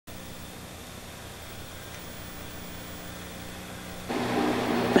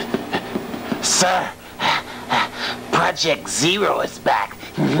Sir, Project Zero is back.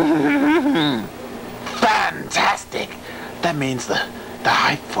 Fantastic. That means the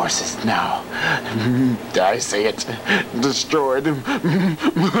Hype Force is now, did I say it, destroyed.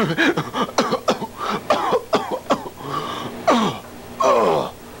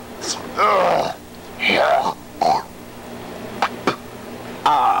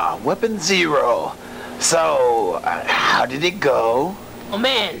 Weapon Zero. So, how did it go? Oh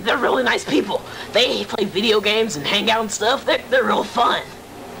man, they're really nice people. They play video games and hang out and stuff. They're real fun.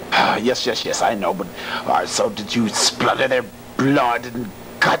 Yes, I know, but so did you splutter their blood and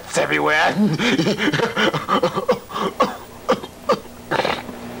guts everywhere?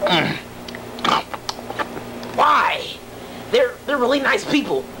 Why? They're really nice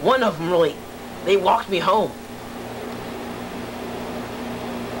people. One of them they walked me home.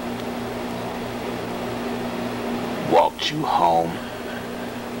 Walked you home?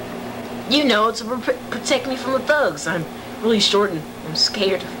 You know, to protect me from the thugs. I'm really short and I'm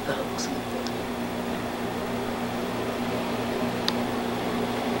scared of thugs.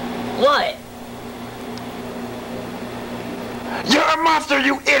 What? You're a monster,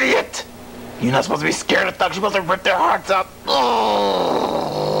 you idiot! You're not supposed to be scared of thugs. You're supposed to rip their hearts out.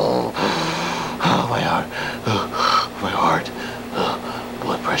 Oh, my heart. My heart.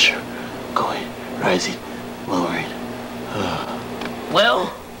 Blood pressure. Going, rising, lowering.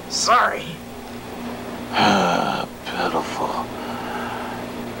 Well, sorry. Pitiful.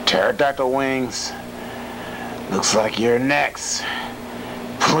 Pterodactyl wings. Looks like you're next.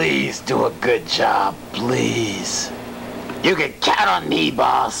 Please do a good job, please. You can count on me,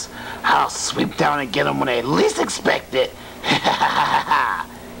 boss. I'll sweep down and get them when they least expect it.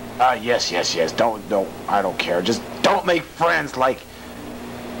 Yes. Don't. I don't care. Just don't make friends like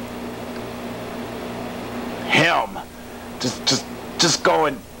him. Just go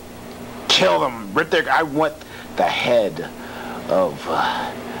and kill them. Rip their. I want the head of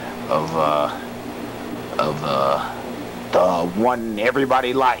the one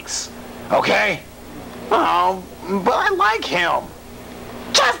everybody likes. Okay? Oh, but I like him.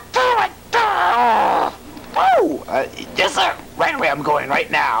 Just do it! Oh! Yes, sir. Right away, I'm going right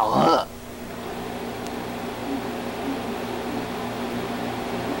now.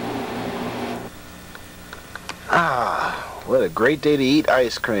 What a great day to eat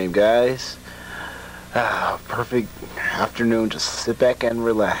ice cream, guys. Perfect afternoon. Just sit back and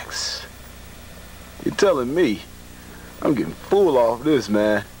relax. You're telling me. I'm getting full off this,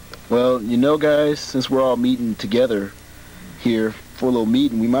 man. Well, you know, guys, since we're all meeting together here for a little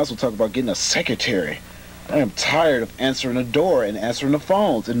meeting, we might as well talk about getting a secretary. I am tired of answering the door and answering the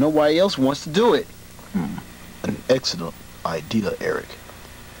phones, and nobody else wants to do it. An excellent idea, Eric.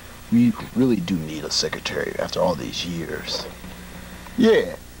 We really do need a secretary after all these years.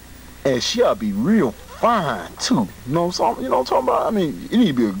 Yeah, and she ought to be real fine, too. You know what I'm talking about? I mean, it need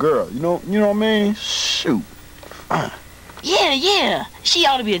to be a girl, you know what I mean? Shoot, fine. Yeah. She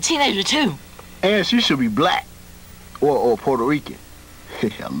ought to be a teenager, too. And she should be black. Or Puerto Rican.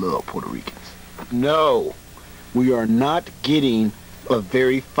 I love Puerto Ricans. No, we are not getting a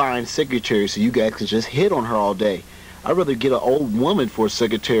very fine secretary so you guys can just hit on her all day. I'd rather get an old woman for a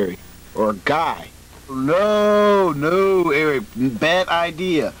secretary. Or a guy. No, Eric. Bad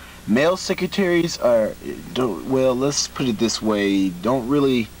idea. Male secretaries well, let's put it this way, don't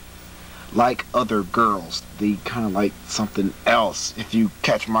really like other girls. They kind of like something else, if you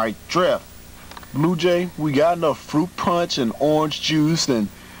catch my drift. Blue Jay, we got enough fruit punch and orange juice and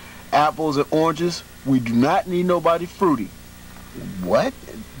apples and oranges. We do not need nobody fruity. What?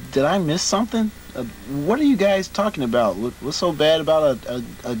 Did I miss something? What are you guys talking about? What's so bad about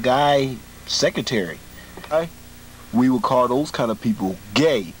a guy secretary? We would call those kind of people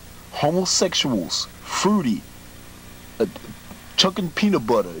gay, homosexuals, fruity, chucking peanut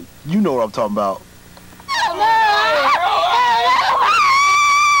butter. You know what I'm talking about.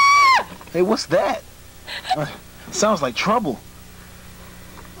 Hey, what's that? Sounds like trouble.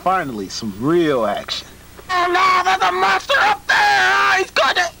 Finally, some real action. Oh no, there's a monster up there! He's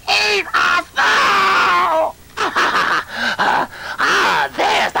going to eat us now!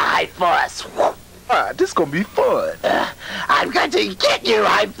 There's the Hype Force. This is gonna be fun. I'm going to get you,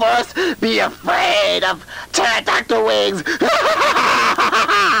 Hype Force. Be afraid of pterodactyl wings.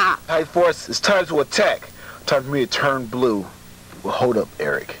 Hype Force, it's time to attack. Time for me to turn blue. Well, hold up,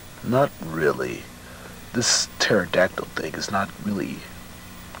 Eric. Not really. This pterodactyl thing is not really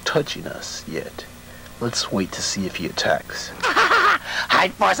touching us yet. Let's wait to see if he attacks.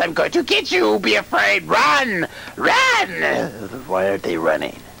 Hype Force, I'm going to get you. Be afraid. Run! Run! Why aren't they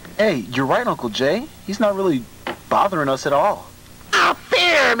running? Hey, you're right, Uncle Jay. He's not really bothering us at all.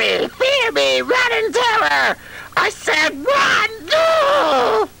 Fear Fear me, run in terror! I said run!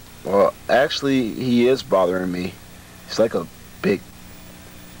 No! Well, actually, he is bothering me. He's like a big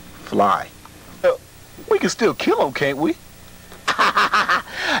fly. We can still kill him, can't we?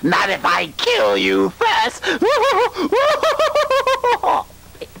 Not if I kill you first!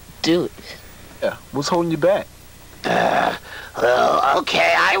 Do it. Yeah, what's holding you back? Well,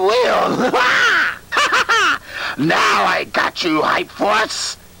 okay, I will. Now I got you, Hype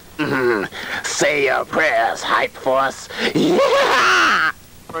Force. Say your prayers, Hype Force. Yeah!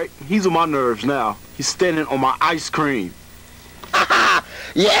 Right, he's on my nerves now. He's standing on my ice cream.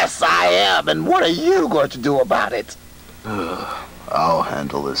 Yes, I am. And what are you going to do about it? I'll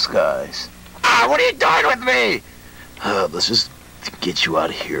handle this, guys. What are you doing with me? Let's just get you out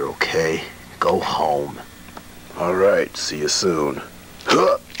of here, okay? Go home. All right, see you soon.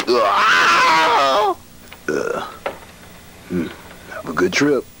 Have a good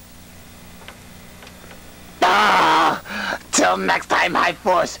trip. Till next time, Hype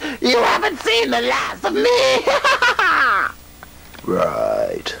Force. You haven't seen the last of me.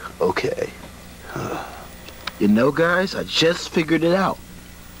 Right, okay. You know, guys, I just figured it out.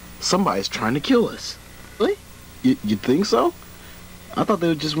 Somebody's trying to kill us. Really? You think so? I thought they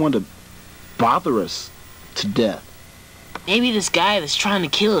would just want to bother us to death. Maybe this guy that's trying to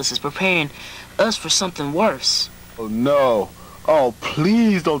kill us is preparing us for something worse. Oh, no. Oh,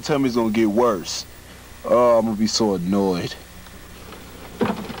 please don't tell me it's going to get worse. Oh, I'm going to be so annoyed.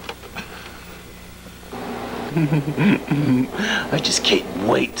 I just can't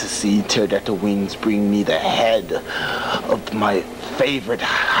wait to see Pterodactyl Wings bring me the head of my favorite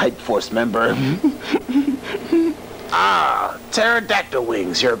Hype Force member. Pterodactyl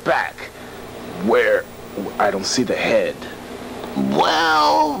Wings, you're back. Where? I don't see the head.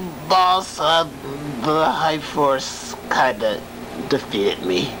 Well, boss, the Hype Force kinda defeated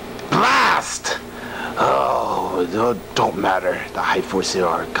me. Blast! Oh, don't matter. The Hype Force, they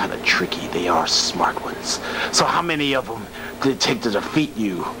are kind of tricky. They are smart ones. So how many of them did it take to defeat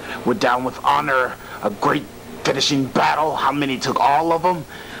you? We're down with honor, a great finishing battle. How many took all of them?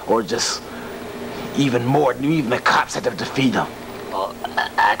 Or just even more? Even the cops had to defeat them. Well,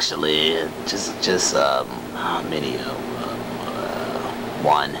 actually, just how many?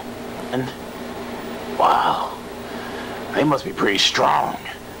 One. And wow, they must be pretty strong.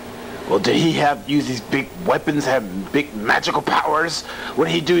 Well, did he use these big weapons, have big magical powers? What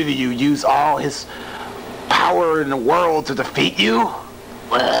did he do to you? Use all his power in the world to defeat you?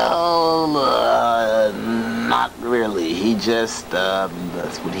 Well, not really. He just,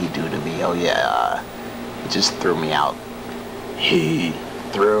 that's what he do to me. Oh yeah, he just threw me out. He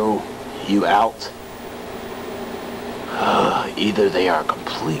threw you out? Either they are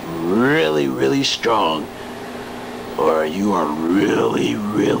really strong, or you are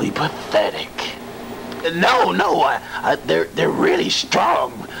really pathetic. No, they're really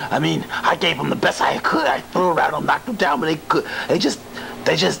strong. I mean, I gave them the best I could. I threw around them, knocked them down, but they just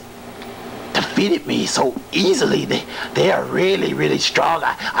defeated me so easily. They are really strong.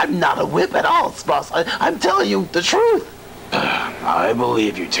 I'm not a whip at all, boss. I'm telling you the truth. I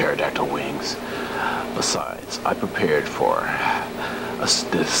believe you, Pterodactyl Wings. Besides, I prepared for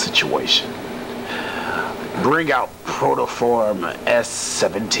this situation. Bring out Protoform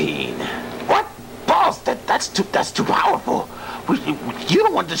S-17. What? Boss, that's too powerful. You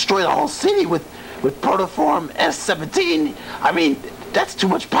don't want to destroy the whole city with Protoform S-17. I mean, that's too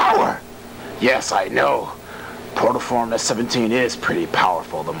much power. Yes, I know. Protoform S-17 is pretty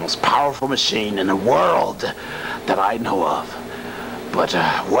powerful. The most powerful machine in the world that I know of. But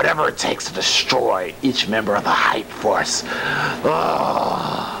whatever it takes to destroy each member of the Hype Force.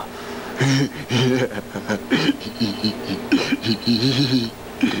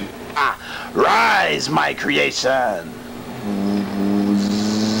 Rise, my creation!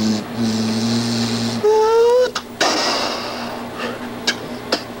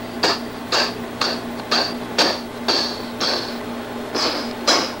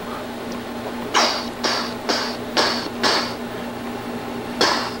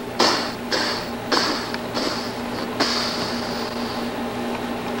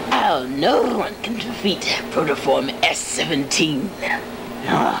 No one can defeat Protoform S-17.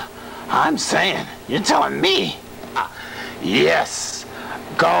 I'm saying, you're telling me? Yes,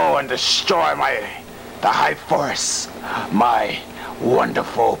 go and destroy the Hype Force, my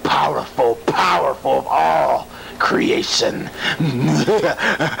wonderful, powerful of all creation.